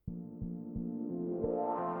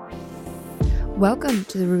Welcome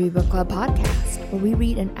to the Ruby Book Club podcast, where we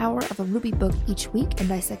read an hour of a Ruby book each week and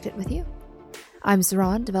dissect it with you. I'm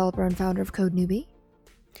Saran, developer and founder of Code Newbie.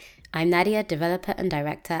 I'm Nadia, developer and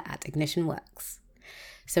director at Ignition Works.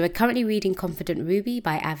 So we're currently reading Confident Ruby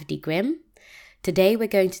by Avdi Grimm. Today we're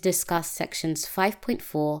going to discuss sections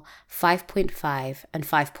 5.4, 5.5, and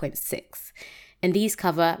 5.6. And these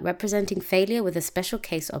cover representing failure with a special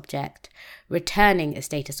case object, returning a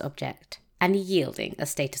status object, and yielding a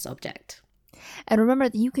status object. And remember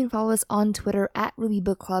that you can follow us on Twitter at Ruby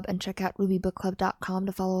Book Club and check out rubybookclub.com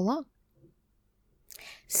to follow along.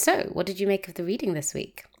 So, what did you make of the reading this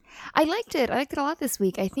week? I liked it. I liked it a lot this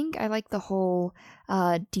week. I think I like the whole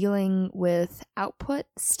dealing with output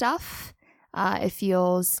stuff.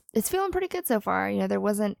 It's feeling pretty good so far. You know, there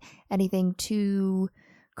wasn't anything too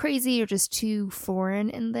crazy or just too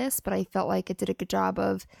foreign in this, but I felt like it did a good job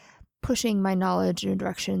of pushing my knowledge in a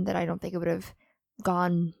direction that I don't think it would have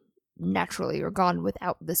gone naturally or gone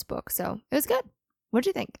without this book. So it was good. What'd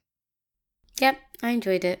you think? Yep, I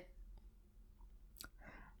enjoyed it.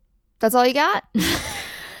 That's all you got?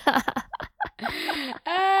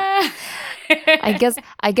 I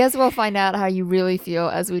guess we'll find out how you really feel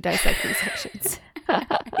as we dissect these sections.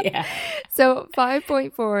 Yeah. So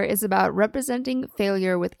 5.4 is about representing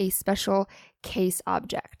failure with a special case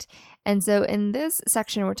object. And so in this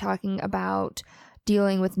section, we're talking about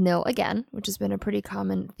dealing with nil again, which has been a pretty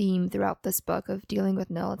common theme throughout this book of dealing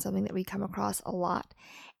with nil. It's something that we come across a lot.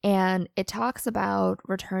 And it talks about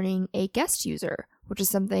returning a guest user, which is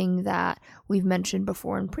something that we've mentioned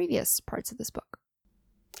before in previous parts of this book.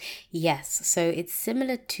 Yes, so it's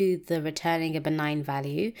similar to the returning a benign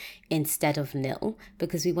value instead of nil,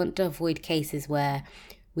 because we want to avoid cases where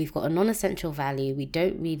we've got a non-essential value, we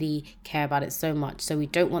don't really care about it so much, so we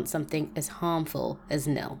don't want something as harmful as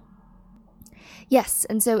nil. Yes,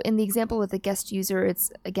 and so in the example with the guest user,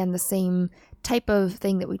 it's again the same type of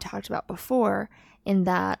thing that we talked about before, in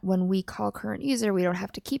that when we call current user, we don't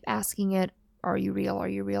have to keep asking it, are you real, are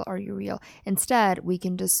you real, are you real? Instead, we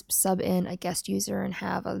can just sub in a guest user and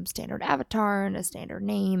have a standard avatar and a standard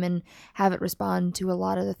name and have it respond to a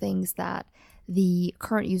lot of the things that the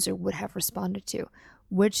current user would have responded to,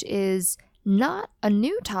 which is not a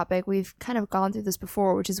new topic. We've kind of gone through this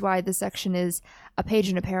before, which is why this section is a page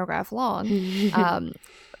and a paragraph long,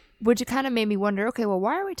 which kind of made me wonder, okay, well,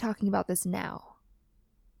 why are we talking about this now?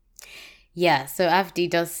 Yeah, so Avdi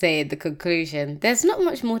does say in the conclusion, there's not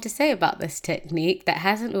much more to say about this technique that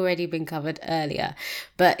hasn't already been covered earlier,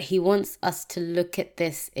 but he wants us to look at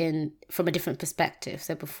this from a different perspective.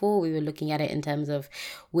 So before we were looking at it in terms of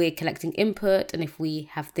we're collecting input, and if we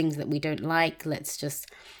have things that we don't like, let's just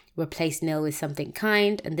replace nil with something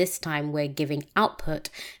kind, and this time we're giving output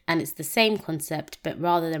and it's the same concept, but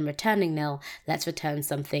rather than returning nil, let's return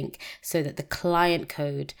something so that the client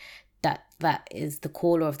code that is the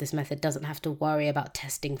caller of this method doesn't have to worry about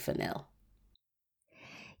testing for nil.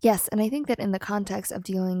 Yes, and I think that in the context of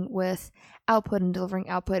dealing with output and delivering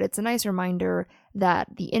output, it's a nice reminder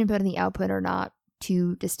that the input and the output are not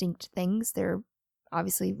two distinct things. They're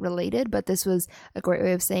obviously related, but this was a great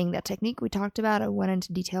way of saying that technique we talked about, I went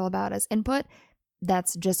into detail about as input,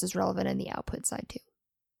 that's just as relevant in the output side too.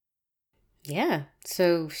 Yeah,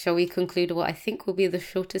 so shall we conclude what I think will be the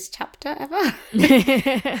shortest chapter ever?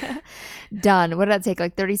 Done. What did that take,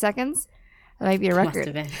 like 30 seconds? That might be a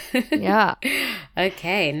record. Must have been. Yeah.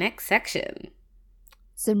 Okay, next section.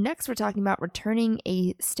 So next we're talking about returning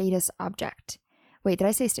a status object. Wait, did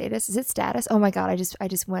I say status? Is it status? Oh my god, I just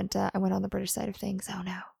went I went on the British side of things. Oh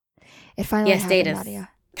no. It finally happened, status. Nadia.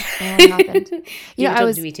 It finally happened. You know,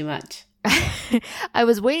 talking to me too much. I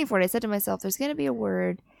was waiting for it. I said to myself, there's going to be a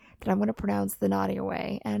word that I'm going to pronounce the Nadia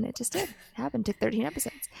way, and it just did. It happened. It took 13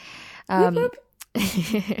 episodes. And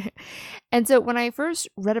so when I first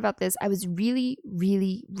read about this, I was really,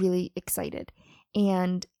 really, really excited.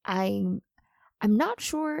 And I'm not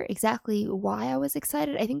sure exactly why I was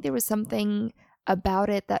excited. I think there was something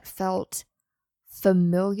about it that felt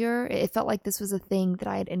familiar. It felt like this was a thing that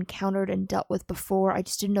I had encountered and dealt with before. I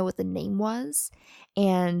just didn't know what the name was.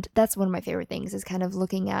 And that's one of my favorite things, is kind of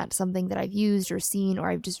looking at something that I've used or seen or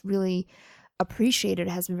I've just really appreciated,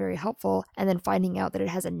 has been very helpful, and then finding out that it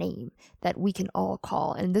has a name that we can all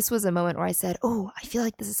call. And this was a moment where I said, oh, I feel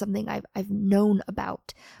like this is something I've known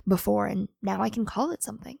about before, and now I can call it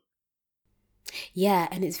something. Yeah,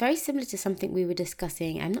 and it's very similar to something we were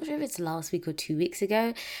discussing, I'm not sure if it's last week or 2 weeks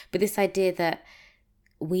ago, but this idea that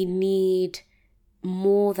we need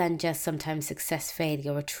more than just sometimes success,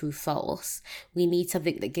 failure, or true false. We need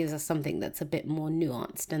something that gives us something that's a bit more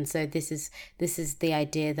nuanced. And so this is the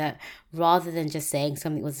idea that rather than just saying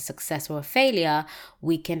something was a success or a failure,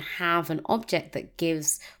 we can have an object that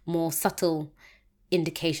gives more subtle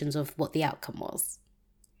indications of what the outcome was.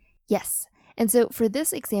 Yes. And so for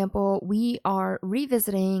this example, we are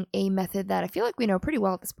revisiting a method that I feel like we know pretty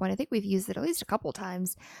well at this point. I think we've used it at least a couple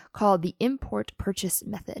times, called the import purchase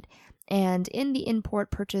method. And in the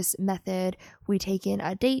import purchase method, we take in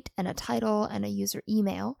a date and a title and a user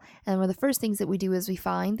email. And one of the first things that we do is we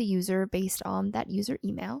find the user based on that user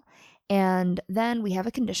email. And then we have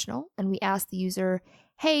a conditional and we ask the user,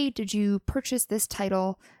 hey, did you purchase this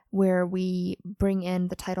title, where we bring in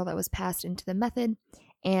the title that was passed into the method.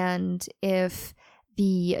 And if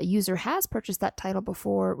the user has purchased that title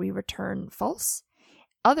before, we return false.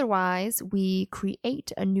 Otherwise, we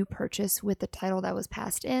create a new purchase with the title that was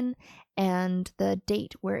passed in and the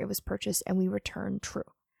date where it was purchased, and we return true.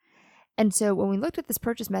 And so when we looked at this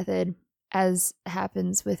purchase method, as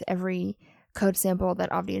happens with every code sample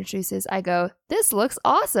that Avdi introduces, I go, this looks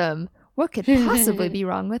awesome. What could possibly be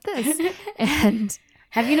wrong with this? And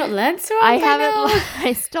have you not learned, Sarah?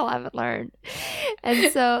 I still haven't learned.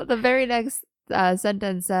 And so the very next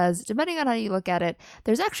sentence says, depending on how you look at it,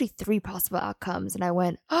 there's actually 3 possible outcomes. And I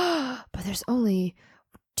went, oh, but there's only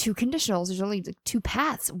 2 conditionals. There's only 2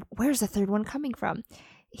 paths. Where's the third one coming from?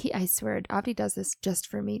 I swear, Avdi does this just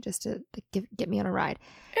for me, just to get me on a ride.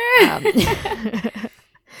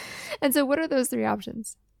 And so what are those 3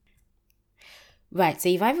 options? Right, so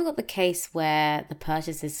you've either got the case where the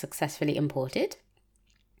purchase is successfully imported,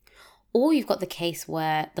 or you've got the case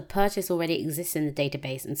where the purchase already exists in the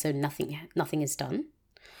database and so nothing is done.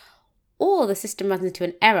 Or the system runs into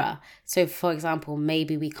an error. So for example,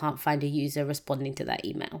 maybe we can't find a user responding to that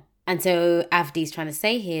email. And so Avdi's trying to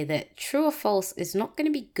say here that true or false is not going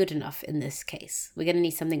to be good enough in this case. We're going to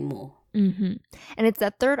need something more. Mm-hmm. And it's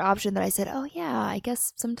that third option that I said, oh yeah, I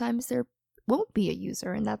guess sometimes there won't be a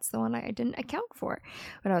user, and that's the one I didn't account for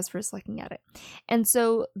when I was first looking at it. And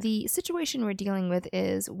so the situation we're dealing with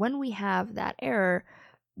is when we have that error,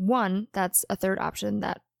 1, that's a third option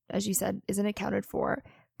that, as you said, isn't accounted for,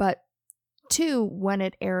 but 2, when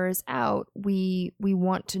it errors out, we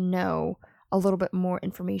want to know a little bit more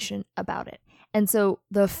information about it. And so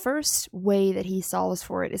the first way that he solves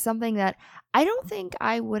for it is something that I don't think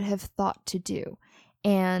I would have thought to do.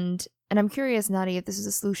 And I'm curious, Nadi, if this is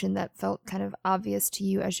a solution that felt kind of obvious to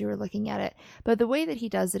you as you were looking at it. But the way that he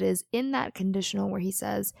does it is in that conditional where he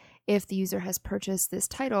says, if the user has purchased this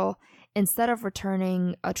title, instead of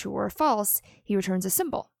returning a true or a false, he returns a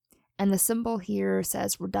symbol. And the symbol here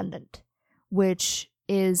says redundant, which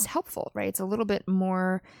is helpful, right? It's a little bit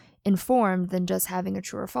more informed than just having a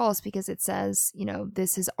true or false, because it says,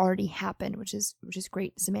 this has already happened, which is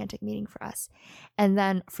great semantic meaning for us. And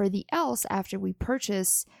then for the else, after we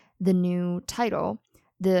purchase the new title,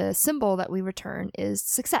 the symbol that we return is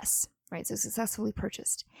success, right? So successfully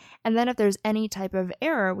purchased. And then if there's any type of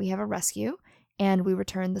error, we have a rescue and we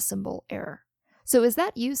return the symbol error. So is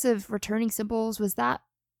that use of returning symbols,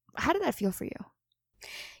 how did that feel for you?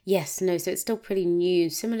 Yes, no, so it's still pretty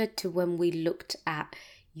new, similar to when we looked at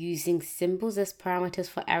using symbols as parameters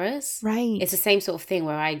for errors. Right. It's the same sort of thing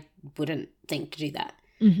where I wouldn't think to do that.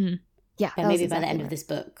 Mm-hmm. Yeah. But maybe by the end of this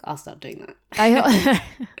book, I'll start doing that.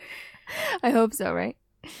 I hope so, right?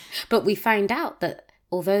 But we find out that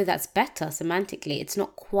although that's better semantically, it's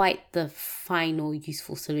not quite the final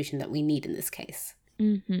useful solution that we need in this case.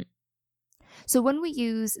 Mm-hmm. So when we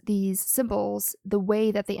use these symbols, the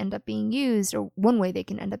way that they end up being used, or one way they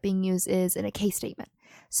can end up being used, is in a case statement.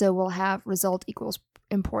 So we'll have result equals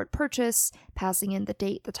import purchase, passing in the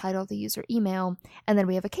date, the title, the user email, and then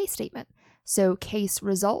we have a case statement. So case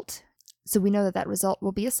result, so we know that result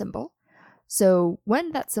will be a symbol. So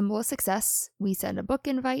when that symbol is success, we send a book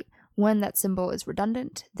invite. When that symbol is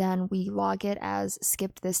redundant, then we log it as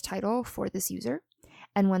skipped this title for this user.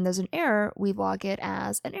 And when there's an error, we log it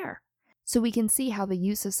as an error. So we can see how the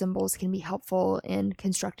use of symbols can be helpful in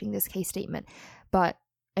constructing this case statement. But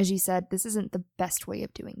as you said, this isn't the best way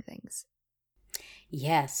of doing things.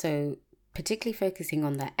 Yeah, so particularly focusing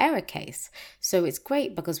on that error case. So it's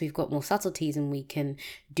great because we've got more subtleties and we can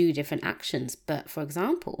do different actions. But for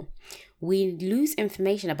example, we lose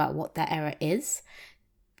information about what that error is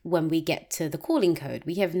when we get to the calling code.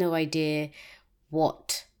 We have no idea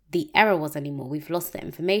what the error was anymore. We've lost the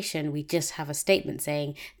information. We just have a statement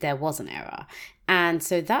saying there was an error. And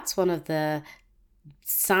so that's one of the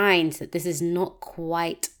signs that this is not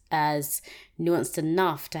quite as nuanced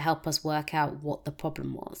enough to help us work out what the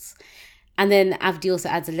problem was. And then Avdi also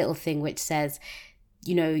adds a little thing which says,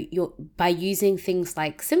 you're by using things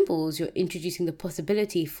like symbols, you're introducing the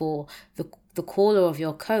possibility for the caller of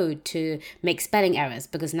your code to make spelling errors,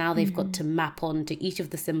 because now they've got to map on to each of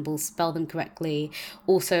the symbols, spell them correctly.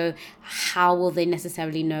 Also, how will they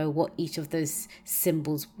necessarily know what each of those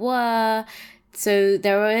symbols were? So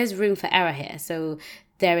there is room for error here. So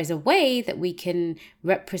there is a way that we can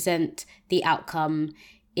represent the outcome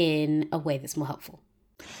in a way that's more helpful.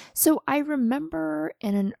 So I remember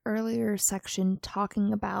in an earlier section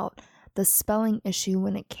talking about the spelling issue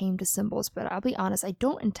when it came to symbols, but I'll be honest, I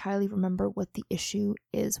don't entirely remember what the issue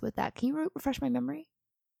is with that. Can you refresh my memory?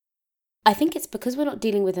 I think it's because we're not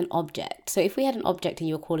dealing with an object. So if we had an object and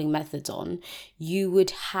you were calling methods on, you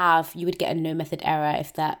would get a no method error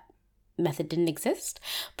if that method didn't exist.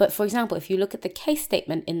 But for example, if you look at the case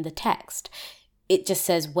statement in the text, it just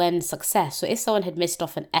says when success. So if someone had missed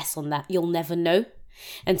off an S on that, you'll never know.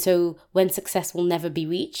 And so when success will never be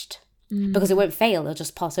reached, because it won't fail, it'll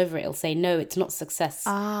just pass over it. It'll say, no, it's not success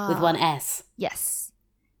with one S. Yes.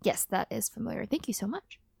 Yes, that is familiar. Thank you so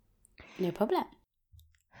much. No problem.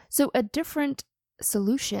 So a different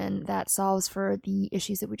solution that solves for the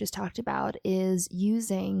issues that we just talked about is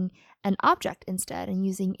using an object instead, and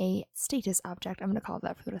using a status object. I'm going to call it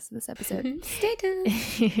that for the rest of this episode.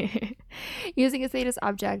 Status. Using a status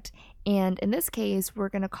object, and in this case, we're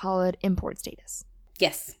going to call it import status.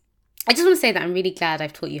 Yes. I just want to say that I'm really glad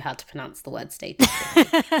I've taught you how to pronounce the word status.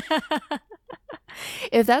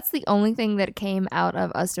 If that's the only thing that came out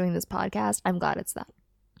of us doing this podcast, I'm glad it's that.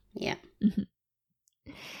 Yeah.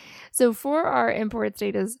 Mm-hmm. So for our import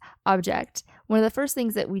status object, one of the first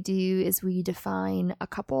things that we do is we define a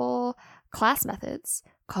couple class methods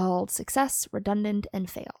called success, redundant, and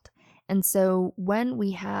failed. And so when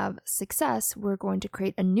we have success, we're going to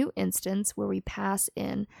create a new instance where we pass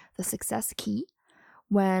in the success key.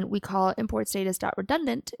 When we call import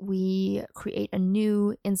status.redundant, we create a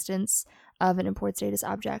new instance of an import status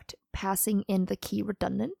object passing in the key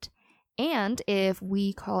redundant. And if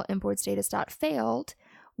we call import status.failed,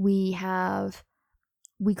 we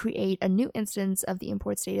create a new instance of the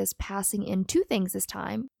import status passing in two things this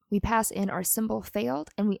time. We pass in our symbol failed,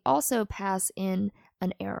 and we also pass in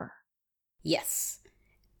an error. Yes.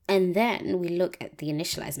 And then we look at the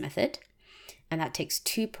initialize method, and that takes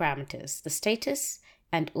two parameters, the status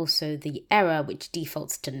and also the error, which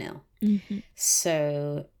defaults to nil. Mm-hmm.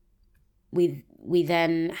 So we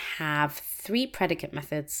then have three predicate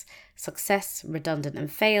methods, success, redundant,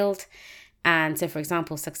 and failed. And so, for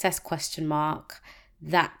example, success question mark,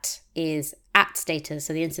 that is at status.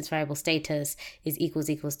 So the instance variable status is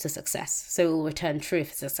equals to success. So it will return true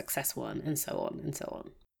if it's a success one, and so on and so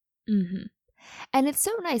on. Mm-hmm. And it's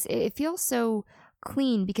so nice. It feels so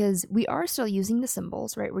clean because we are still using the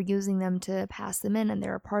symbols, right? We're using them to pass them in and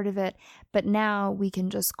they're a part of it. But now we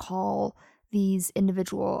can just call these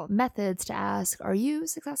individual methods to ask, are you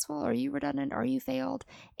successful? Are you redundant? Are you failed?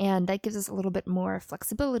 And that gives us a little bit more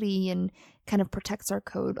flexibility and kind of protects our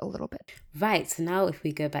code a little bit. Right. So now if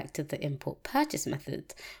we go back to the import purchase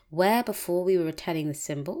method, where before we were returning the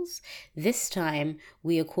symbols, this time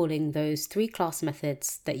we are calling those three class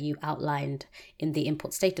methods that you outlined in the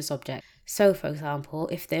import status object. So for example,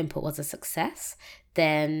 if the import was a success,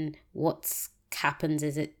 then what happens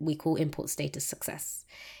is we call import status success.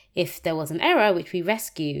 If there was an error, which we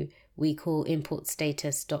rescue, we call import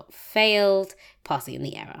status.failed, passing in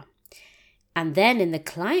the error. And then in the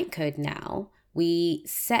client code now, we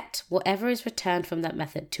set whatever is returned from that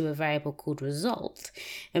method to a variable called result.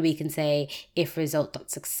 And we can say if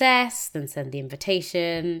result.success, then send the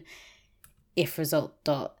invitation. If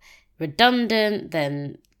result.redundant,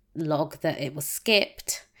 then log that it was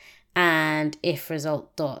skipped. And if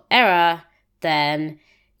result.error, then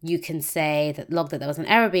you can say that log that there was an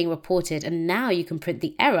error being reported, and now you can print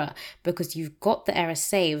the error because you've got the error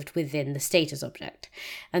saved within the status object.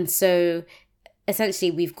 And so essentially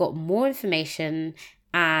we've got more information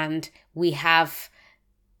and we have,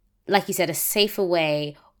 like you said, a safer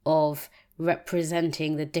way of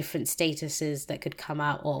representing the different statuses that could come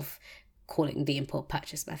out of calling the import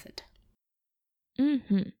purchase method.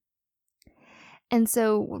 Mm-hmm. And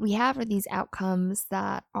so what we have are these outcomes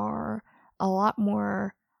that are a lot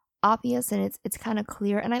more obvious and it's kind of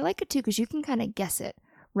clear. And I like it too because you can kind of guess it,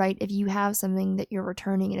 right? If you have something that you're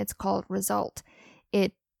returning and it's called result,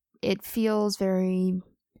 it feels very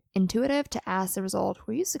intuitive to ask the result,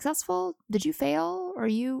 were you successful? Did you fail? Are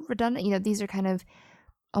you redundant? You know, these are kind of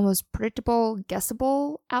almost predictable,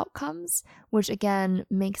 guessable outcomes, which again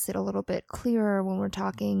makes it a little bit clearer when we're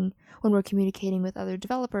communicating with other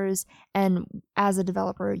developers, and as a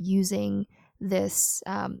developer using this,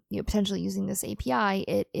 potentially using this API,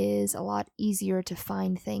 it is a lot easier to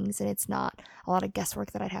find things and it's not a lot of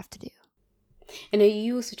guesswork that I'd have to do. And are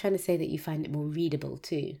you also trying to say that you find it more readable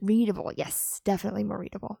too? Readable, yes, definitely more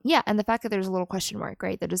readable. Yeah, and the fact that there's a little question mark,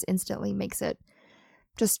 right, that just instantly makes it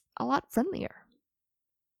just a lot friendlier.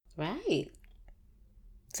 Right.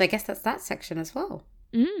 So I guess that's that section as well.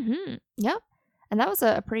 Mm-hmm. Yep. And that was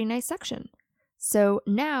a pretty nice section. So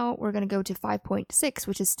now we're going to go to 5.6,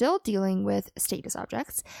 which is still dealing with status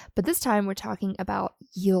objects, but this time we're talking about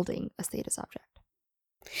yielding a status object.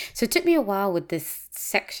 So it took me a while with this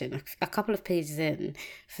section, a couple of pages in,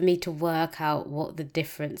 for me to work out what the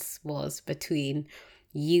difference was between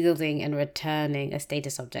yielding and returning a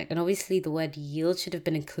status object. And obviously the word yield should have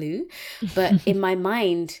been a clue, but in my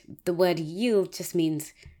mind, the word yield just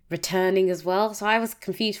means returning as well. So I was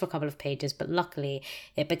confused for a couple of pages, but luckily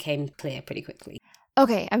it became clear pretty quickly.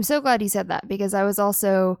 Okay, I'm so glad you said that, because I was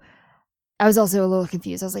also a little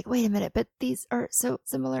confused. I was like, wait a minute, but these are so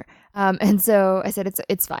similar. And so I said,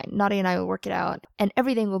 it's fine. Nadia and I will work it out and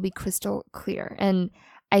everything will be crystal clear. And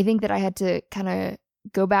I think that I had to kind of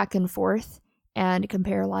go back and forth and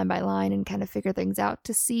compare line by line and kind of figure things out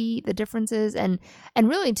to see the differences and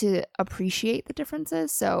really to appreciate the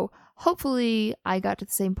differences. So hopefully I got to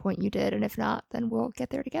the same point you did. And if not, then we'll get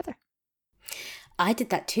there together. I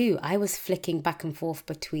did that too. I was flicking back and forth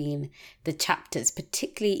between the chapters,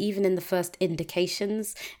 particularly even in the first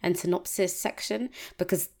indications and synopsis section,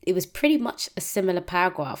 because it was pretty much a similar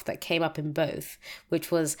paragraph that came up in both,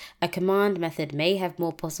 which was a command method may have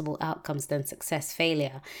more possible outcomes than success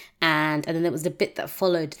failure. And then there was the bit that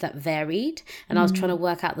followed that varied. And I was trying to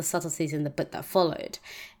work out the subtleties in the bit that followed.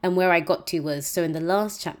 And where I got to was, so in the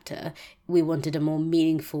last chapter, we wanted a more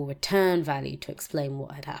meaningful return value to explain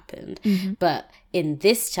what had happened. But in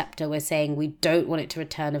this chapter, we're saying we don't want it to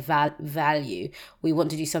return a value. We want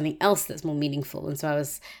to do something else that's more meaningful. And so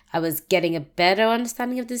I was getting a better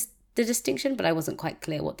understanding of the distinction, but I wasn't quite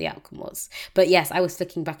clear what the outcome was. But yes, I was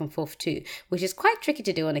flicking back and forth too, which is quite tricky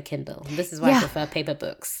to do on a Kindle. This is why I prefer paper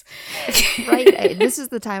books. Right. This is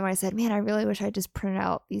the time where I said, man, I really wish I just printed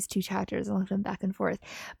out these two chapters and looked them back and forth.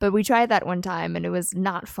 But we tried that one time and it was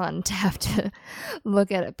not fun to have to look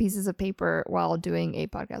at pieces of paper while doing a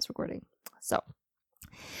podcast recording.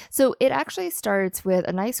 So it actually starts with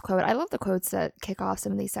a nice quote. I love the quotes that kick off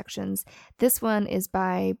some of these sections. This one is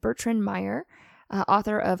by Bertrand Meyer,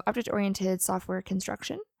 author of Object-Oriented Software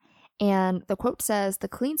Construction. And the quote says, "The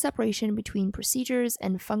clean separation between procedures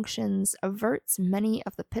and functions averts many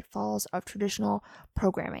of the pitfalls of traditional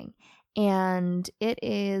programming." And it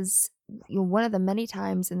is one of the many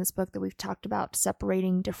times in this book that we've talked about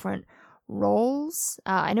separating different roles.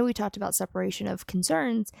 I know we talked about separation of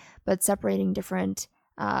concerns, but separating different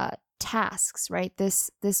tasks, right?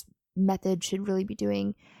 This method should really be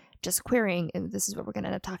doing just querying, and this is what we're going to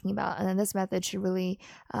end up talking about. And then this method should really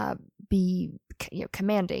be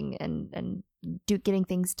commanding and getting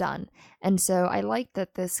things done. And so I like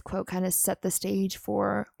that this quote kind of set the stage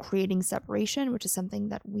for creating separation, which is something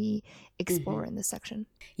that we explore in this section.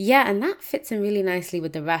 Yeah, and that fits in really nicely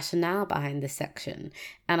with the rationale behind this section.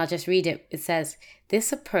 And I'll just read it. It says,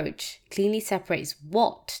 "This approach cleanly separates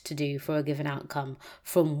what to do for a given outcome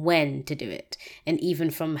from when to do it, and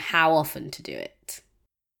even from how often to do it."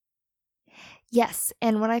 Yes.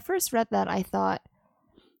 And when I first read that, I thought,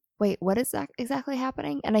 wait, what is that exactly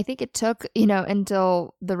happening? And I think it took,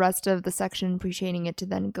 until the rest of the section appreciating it to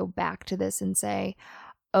then go back to this and say,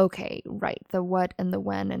 okay, right, the what and the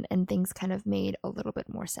when, and things kind of made a little bit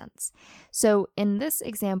more sense. So in this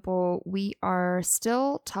example, we are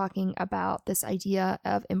still talking about this idea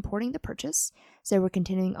of importing the purchase. So we're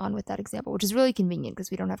continuing on with that example, which is really convenient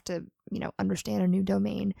because we don't have to, understand a new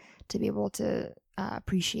domain to be able to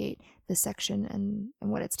appreciate this section and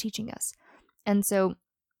what it's teaching us. And so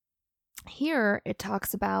here it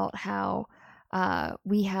talks about how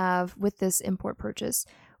we have, with this import purchase,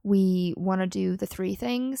 we want to do the three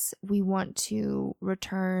things. We want to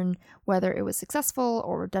return whether it was successful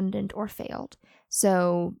or redundant or failed.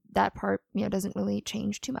 So that part, doesn't really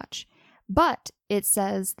change too much. But it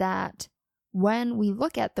says that when we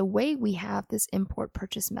look at the way we have this import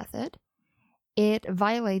purchase method, it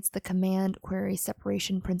violates the command query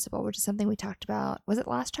separation principle, which is something we talked about. Was it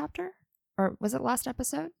last chapter? Or was it last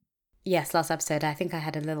episode? Yes, last episode. I think I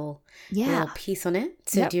had a little piece on it.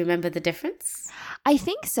 So do you remember the difference? I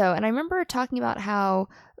think so. And I remember talking about how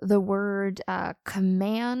the word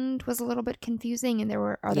command was a little bit confusing and there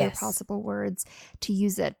were other possible words to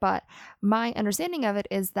use it. But my understanding of it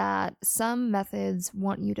is that some methods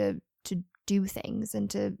want you to do things and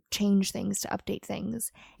to change things, to update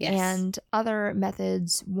things. Yes. And other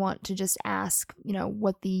methods want to just ask,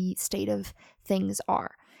 what the state of things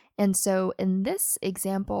are. And so in this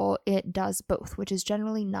example, it does both, which is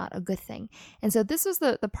generally not a good thing. And so this was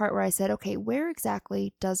the part where I said, okay, where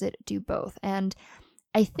exactly does it do both? And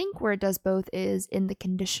I think where it does both is in the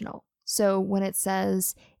conditional. So when it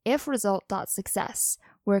says, if result.success,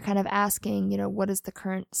 we're kind of asking, what is the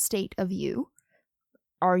current state of you?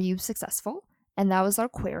 Are you successful? And that was our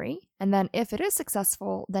query. And then if it is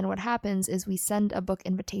successful, then what happens is we send a book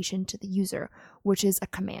invitation to the user, which is a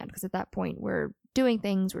command, because at that point we're doing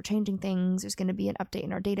things, we're changing things, there's going to be an update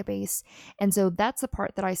in our database. And so that's the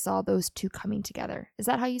part that I saw those two coming together. Is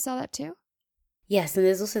that how you saw that too? Yes, and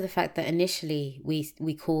there's also the fact that initially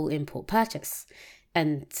we call import purchase.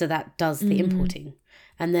 And so that does the importing.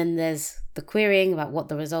 And then there's the querying about what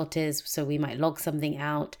the result is. So we might log something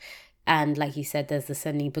out. And like you said, there's the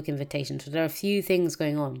sending book invitation. So there are a few things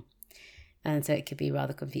going on. And so it could be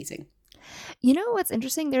rather confusing. You know what's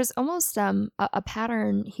interesting? There's almost a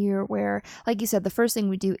pattern here where, like you said, the first thing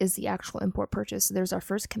we do is the actual import purchase. So there's our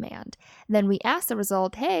first command. Then we ask the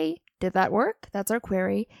result, hey, did that work? That's our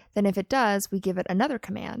query. Then if it does, we give it another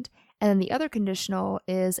command. And then the other conditional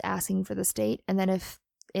is asking for the state. And then if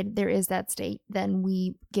there is that state, then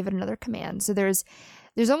we give it another command. So there's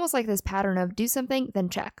almost like this pattern of do something, then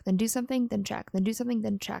check, then do something, then check, then do something,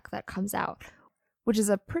 then check that comes out, which is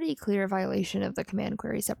a pretty clear violation of the command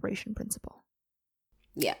query separation principle.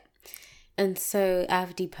 Yeah. And so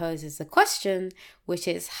Avdi poses a question, which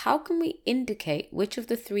is how can we indicate which of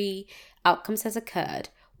the three outcomes has occurred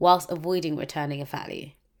whilst avoiding returning a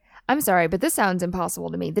value? I'm sorry, but this sounds impossible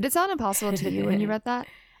to me. Did it sound impossible to you when you read that?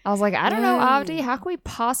 I was like, I don't know, Avdi, how can we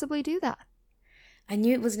possibly do that? I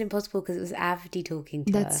knew it wasn't impossible because it was Avdi talking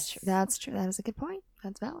to us. That's true. That is a good point.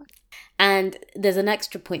 That's valid. And there's an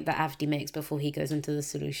extra point that Avdi makes before he goes into the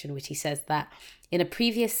solution, which he says that in a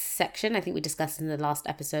previous section, I think we discussed in the last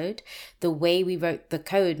episode, the way we wrote the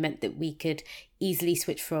code meant that we could easily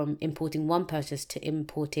switch from importing one purchase to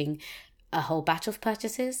importing a whole batch of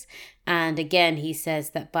purchases. And again, he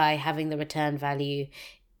says that by having the return value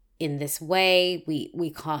in this way,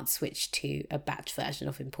 we can't switch to a batch version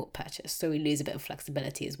of import purchase. So we lose a bit of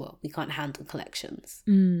flexibility as well. We can't handle collections.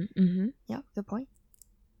 Mm-hmm. Yeah, good point.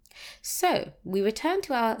 So we return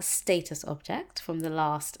to our status object from the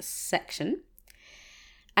last section.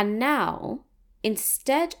 And now,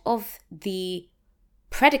 instead of the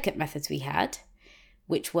predicate methods we had,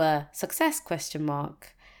 which were success ?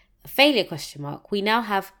 Failure ? We now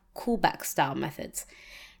have callback style methods.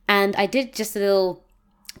 And I did just a little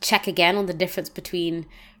check again on the difference between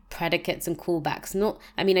predicates and callbacks.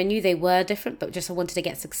 I knew they were different, but just I wanted to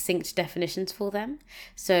get succinct definitions for them.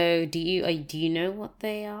 So do you know what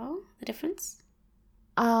they are, the difference?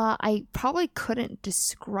 I probably couldn't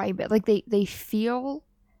describe it. Like they feel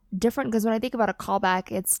different because when I think about a callback,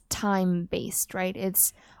 it's time based, right?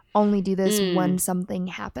 It's only do this when something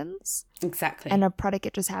happens. Exactly. And a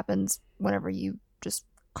predicate just happens whenever you just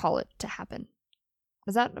call it to happen.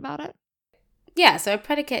 Is that about it? Yeah, so a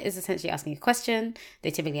predicate is essentially asking a question.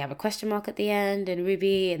 They typically have a question mark at the end in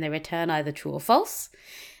Ruby, and they return either true or false.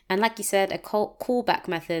 And like you said, callback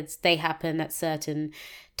methods, they happen at certain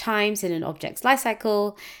times in an object's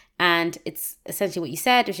lifecycle. And it's essentially what you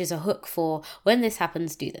said, which is a hook for when this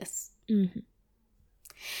happens, do this. Mm-hmm.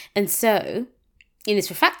 And so in this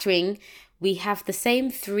refactoring, we have the same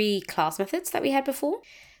three class methods that we had before: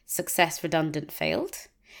 success, redundant, failed.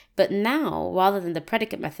 But now, rather than the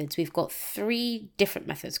predicate methods, we've got three different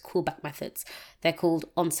methods, callback methods. They're called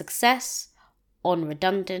onSuccess,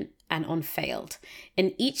 onRedundant, and onFailed.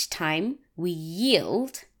 And each time we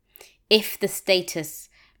yield if the status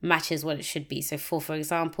matches what it should be. So for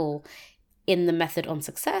example, in the method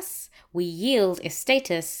onSuccess, we yield if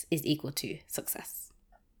status is equal to success.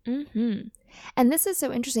 Mm-hmm. And this is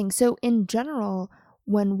so interesting. So in general,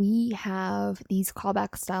 when we have these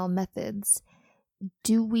callback style methods,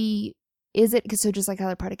 so just like how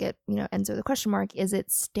the predicate, ends with a question mark, is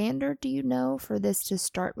it standard, do you know, for this to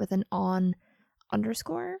start with an on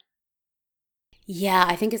underscore? Yeah,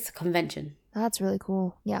 I think it's a convention. That's really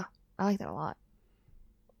cool. Yeah, I like that a lot.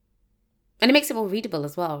 And it makes it more readable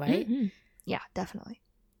as well, right? Mm-hmm. Yeah, definitely.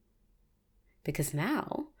 Because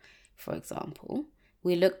now, for example,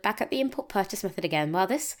 we look back at the import purchase method again. Well,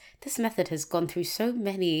 this method has gone through so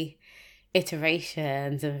many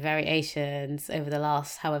iterations and variations over the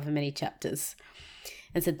last however many chapters.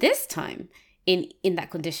 And so this time, in that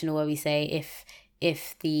conditional where we say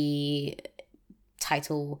if the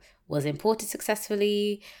title was imported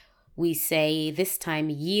successfully, we say this time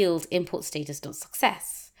yield import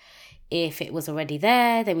status.success. If it was already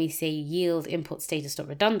there, then we say yield import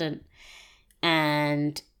status.redundant.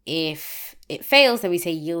 And if it fails, then we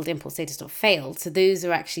say yield import status.failed. So those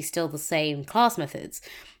are actually still the same class methods.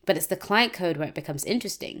 But it's the client code where it becomes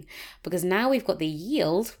interesting, because now we've got the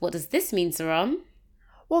yield. What does this mean, Saram?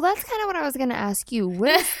 Well, that's kind of what I was going to ask you.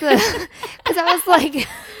 What is the... Because I was like...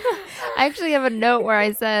 I actually have a note where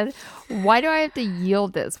I said, why do I have to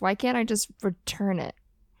yield this? Why can't I just return it?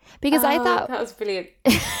 Because I thought... That was brilliant.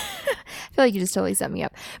 feel like you just totally set me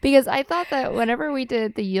up because I thought that whenever we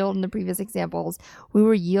did the yield in the previous examples, we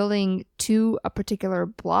were yielding to a particular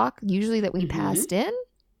block, usually that we passed in,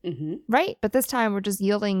 right? But this time we're just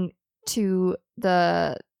yielding to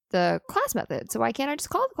the class method. So why can't I just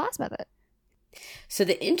call it the class method? So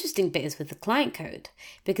the interesting bit is with the client code,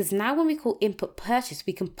 because now when we call input purchase,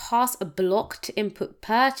 we can pass a block to input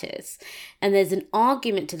purchase, and there's an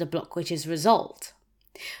argument to the block, which is result.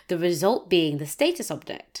 The result being the status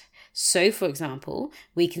object. So for example,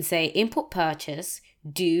 we can say input purchase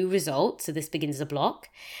do result. So this begins as a block.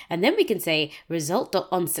 And then we can say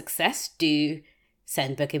result.onSuccess do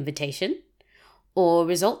send book invitation, or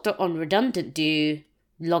result.onRedundant do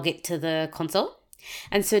log it to the console.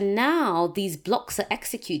 And so now these blocks are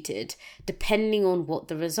executed depending on what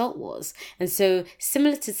the result was. And so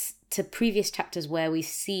similar to previous chapters where we've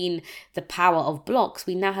seen the power of blocks,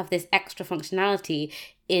 we now have this extra functionality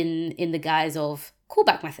in the guise of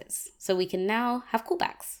callback methods. So we can now have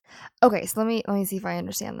callbacks. Okay, so let me see if I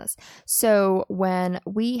understand this. So when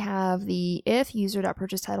we have the if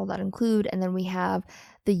user.purchaseTitle.include, and then we have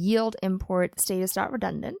the yield import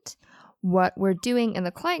status.redundant, what we're doing in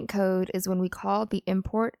the client code is when we call the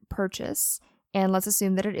import purchase, and let's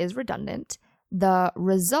assume that it is redundant, the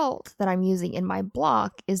result that I'm using in my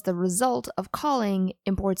block is the result of calling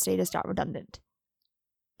import status.redundant.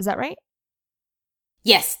 Is that right?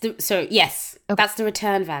 Yes. Yes, okay. That's the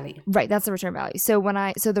return value. Right, that's the return value. So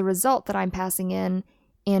the result that I'm passing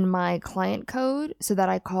in my client code, so that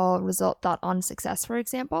I call result.onSuccess, for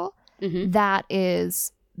example, that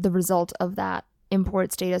is the result of that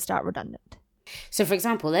import status.redundant. So for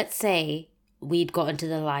example, let's say we'd gotten to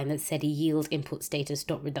the line that said yield input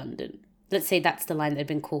status.redundant. Let's say that's the line that had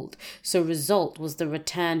been called. So result was the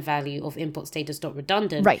return value of input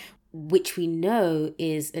status.redundant, right, which we know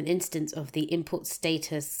is an instance of the input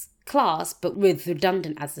status class, but with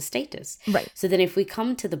redundant as the status. Right. So then if we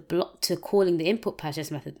come to the block to calling the input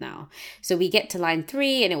purchase method now, so we get to line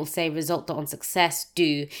 3 and it will say result.onSuccess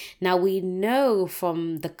do. Now we know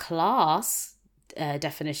from the class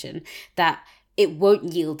definition that it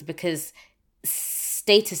won't yield because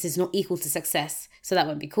status is not equal to success, so that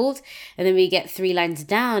won't be called. And then we get 3 lines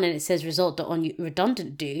down and it says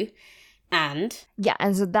result.onRedundant do, and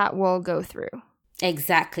so that will go through.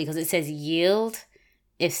 Exactly, because it says yield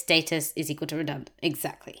if status is equal to redundant.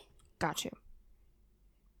 Exactly. Got you.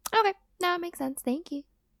 Okay, now it makes sense. Thank you.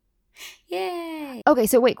 Yay. Okay,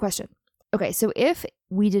 so wait, question. Okay, so if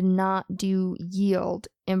we did not do yield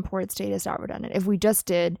import status.redundant, if we just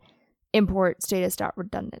did import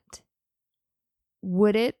status.redundant,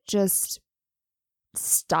 would it just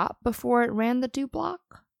stop before it ran the do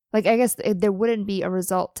block? Like, I guess there wouldn't be a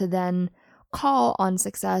result to then call on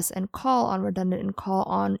success and call on redundant and call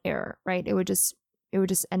on error, right? It would just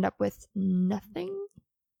end up with nothing.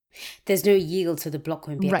 There's no yield, so the block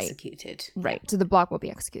won't be executed. Right, so the block will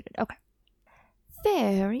be executed. Okay.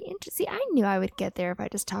 Very interesting. I knew I would get there if I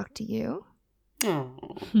just talked to you.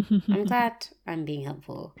 Oh, I'm glad I'm being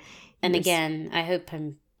helpful. And again, I hope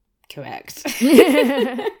I'm correct.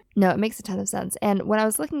 No, it makes a ton of sense. And when I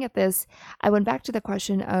was looking at this, I went back to the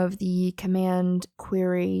question of the command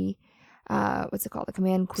query, what's it called? The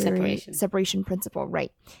command query separation principle,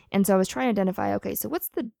 right? And so I was trying to identify, okay, so what's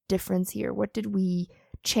the difference here? What did we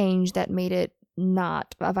change that made it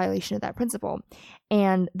not a violation of that principle?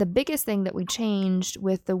 And the biggest thing that we changed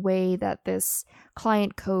with the way that this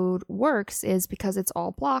client code works is because it's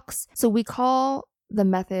all blocks. So we call the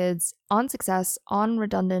methods on success, on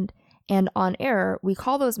redundant, and on error. We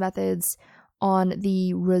call those methods on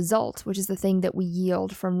the result, which is the thing that we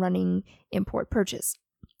yield from running import purchase.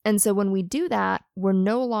 And so when we do that, we're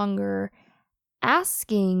no longer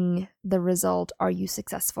asking the result, are you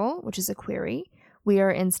successful, which is a query. We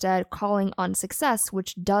are instead calling on success,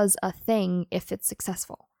 which does a thing if it's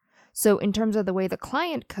successful. So in terms of the way the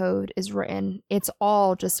client code is written, it's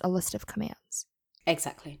all just a list of commands.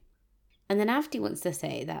 Exactly. And then Avdi wants to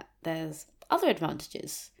say that there's other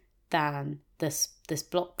advantages than this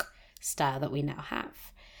block style that we now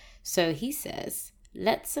have. So he says,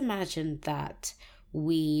 let's imagine that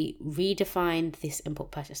we redefined this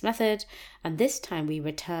import purchase method, and this time we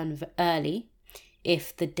return early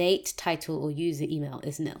if the date, title, or user email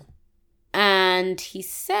is nil. And he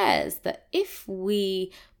says that if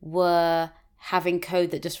we were having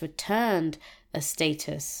code that just returned a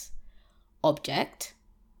status object,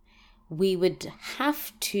 we would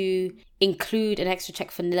have to include an extra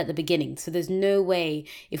check for nil at the beginning. So there's no way,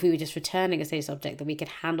 if we were just returning a status object, that we could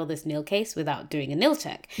handle this nil case without doing a nil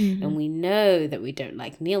check. Mm-hmm. And we know that we don't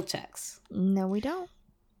like nil checks. No, we don't.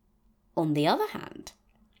 On the other hand,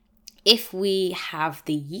 if we have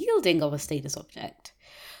the yielding of a status object,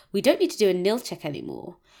 we don't need to do a nil check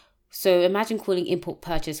anymore. So imagine calling import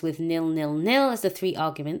purchase with nil, nil, nil as the 3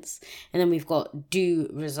 arguments. And then we've got do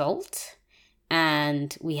result.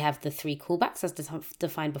 And we have the 3 callbacks as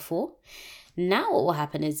defined before. Now what will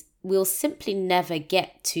happen is we'll simply never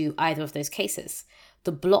get to either of those cases.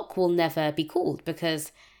 The block will never be called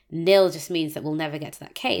because nil just means that we'll never get to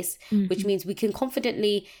that case, which means we can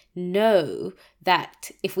confidently know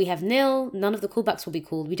that if we have nil, none of the callbacks will be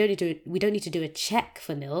called. We don't need to do a check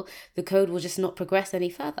for nil. The code will just not progress any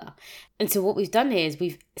further. And so what we've done here is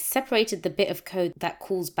we've separated the bit of code that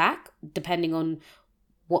calls back, depending on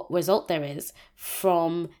what result there is,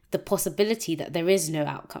 from the possibility that there is no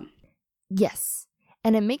outcome. Yes.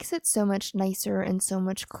 And it makes it so much nicer and so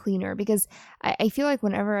much cleaner because I feel like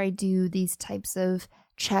whenever I do these types of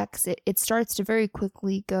checks, it starts to very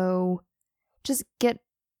quickly get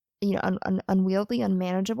unwieldy,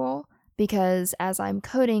 unmanageable, because as I'm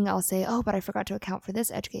coding, I'll say, oh, but I forgot to account for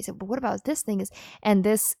this edge case. But what about this thing? And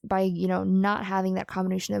this, by not having that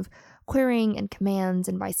combination of querying and commands,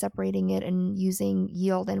 and by separating it and using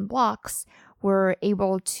yield and blocks, we're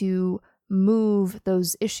able to move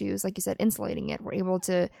those issues, like you said, insulating it. We're able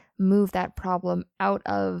to move that problem out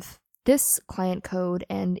of this client code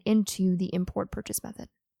and into the import purchase method.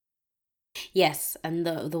 Yes, and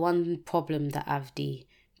the one problem that Avdi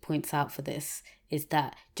points out for this is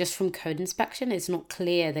that just from code inspection, it's not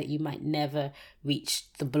clear that you might never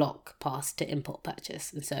reach the block pass to import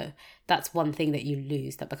purchase. And so that's one thing that you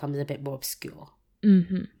lose that becomes a bit more obscure.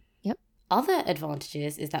 Mm-hmm. Yep. Other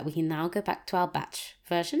advantages is that we can now go back to our batch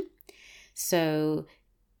version. So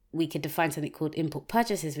we could define something called import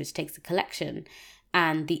purchases, which takes a collection.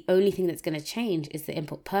 And the only thing that's going to change is the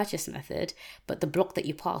import purchase method, but the block that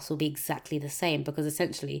you pass will be exactly the same because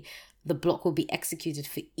essentially the block will be executed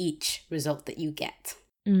for each result that you get.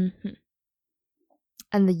 Mm-hmm.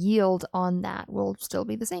 And the yield on that will still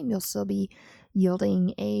be the same. You'll still be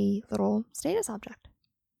yielding a little status object.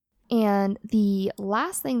 And the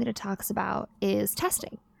last thing that it talks about is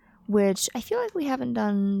testing, which I feel like we haven't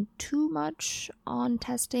done too much on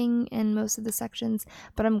testing in most of the sections,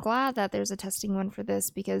 but I'm glad that there's a testing one for this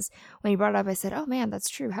because when you brought it up, I said, oh man, that's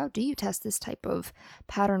true. How do you test this type of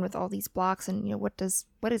pattern with all these blocks? And what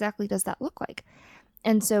exactly does that look like?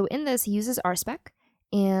 And so in this, he uses RSpec,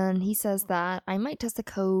 and he says that I might test the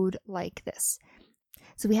code like this.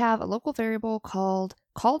 So we have a local variable called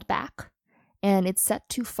back, and it's set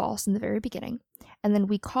to false in the very beginning. And then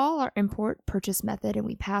we call our import purchase method and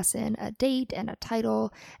we pass in a date and a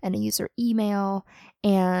title and a user email,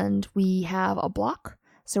 and we have a block.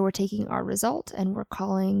 So we're taking our result and we're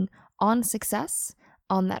calling on success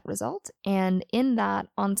on that result. And in that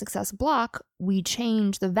on success block, we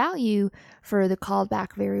change the value for the called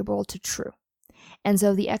back variable to true. And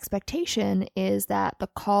so the expectation is that the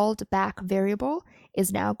called back variable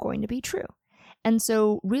is now going to be true. And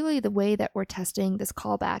so really the way that we're testing this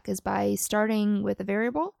callback is by starting with a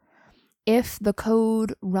variable. If the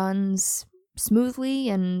code runs smoothly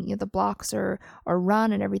and the blocks are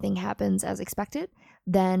run and everything happens as expected,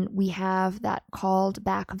 then we have that called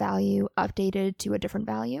back value updated to a different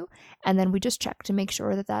value. And then we just check to make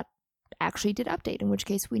sure that that actually did update, in which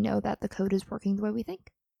case we know that the code is working the way we think.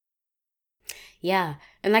 Yeah,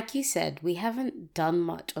 and like you said, we haven't done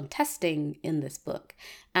much on testing in this book.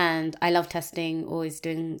 And I love testing, always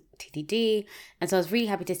doing TDD. And so I was really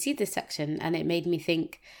happy to see this section, and it made me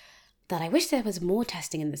think that I wish there was more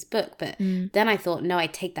testing in this book. But then I thought, no, I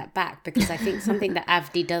take that back, because I think something that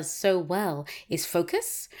Avdi does so well is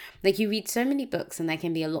focus. Like, you read so many books and there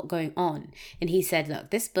can be a lot going on. And he said, look,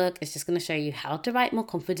 this book is just going to show you how to write more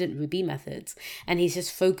confident Ruby methods. And he's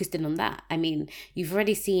just focused in on that. I mean, you've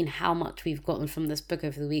already seen how much we've gotten from this book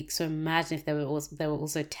over the week. So imagine if there were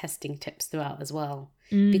also testing tips throughout as well.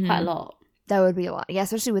 It'd be quite a lot. That would be a lot. Yeah,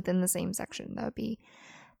 especially within the same section.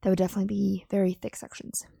 That would definitely be very thick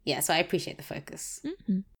sections. Yeah, so I appreciate the focus.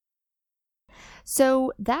 Mm-hmm.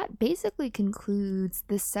 So that basically concludes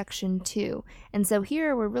this section too. And so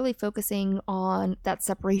here we're really focusing on that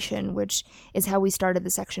separation, which is how we started the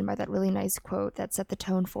section by that really nice quote that set the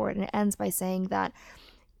tone for it. And it ends by saying that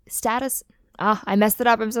I messed it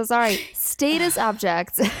up. I'm so sorry. Status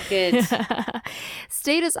objects. Good.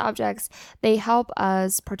 Status objects, they help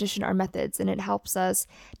us partition our methods, and it helps us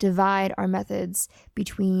divide our methods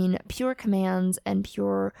between pure commands and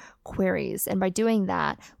pure queries. And by doing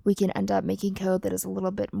that, we can end up making code that is a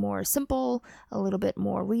little bit more simple, a little bit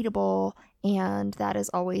more readable, and that is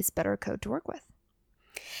always better code to work with.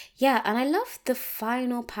 Yeah, and I love the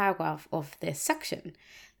final paragraph of this section.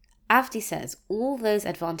 Avdi says, all those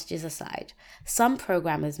advantages aside, some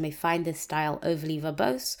programmers may find this style overly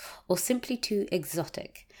verbose or simply too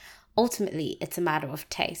exotic. ultimately it's a matter of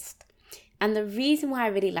taste. And the reason why I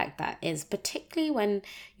really like that is particularly when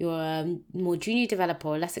you're a more junior developer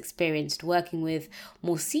or less experienced working with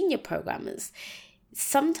more senior programmers,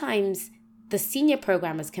 sometimes the senior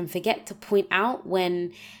programmers can forget to point out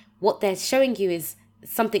when what they're showing you is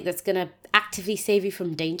something that's going to actively save you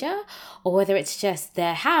from danger, or whether it's just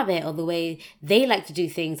their habit or the way they like to do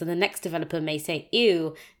things. And the next developer may say,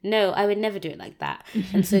 ew, no, I would never do it like that.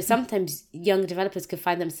 And so sometimes young developers could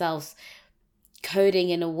find themselves coding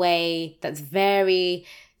in a way that's very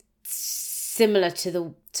similar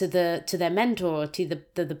to their mentor or to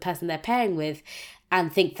the person they're pairing with,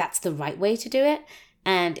 and think that's the right way to do it.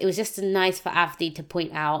 And it was just nice for Avdi to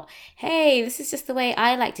point out, hey, this is just the way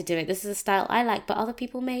I like to do it. This is a style I like, but other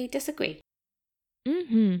people may disagree.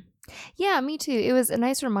 Yeah, me too. It was a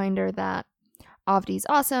nice reminder that Avdi's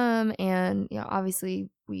awesome, and obviously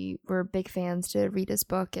we were big fans to read his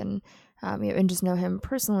book and and just know him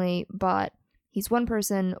personally, but he's one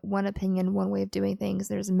person, one opinion, one way of doing things.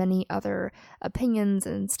 There's many other opinions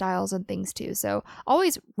and styles and things too. So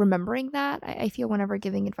always remembering that, I feel whenever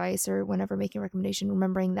giving advice or whenever making a recommendation,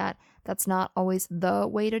 remembering that that's not always the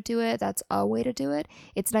way to do it. That's a way to do it.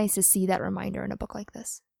 It's nice to see that reminder in a book like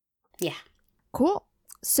this. Yeah. Cool.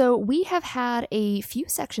 So we have had a few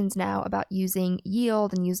sections now about using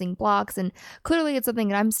yield and using blocks, and clearly it's something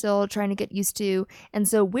that I'm still trying to get used to. And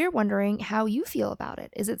so we're wondering how you feel about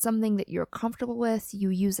it. Is it something that you're comfortable with?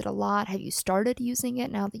 You use it a lot? Have you started using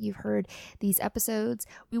it now that you've heard these episodes?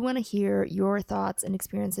 We want to hear your thoughts and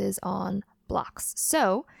experiences on blocks.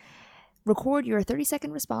 So record your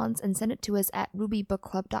 30-second response and send it to us at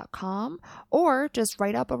rubybookclub.com, or just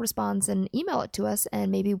write up a response and email it to us,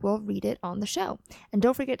 and maybe we'll read it on the show. And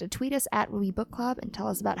don't forget to tweet us at rubybookclub and tell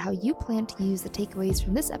us about how you plan to use the takeaways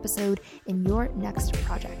from this episode in your next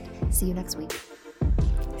project. See you next week.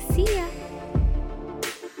 See ya.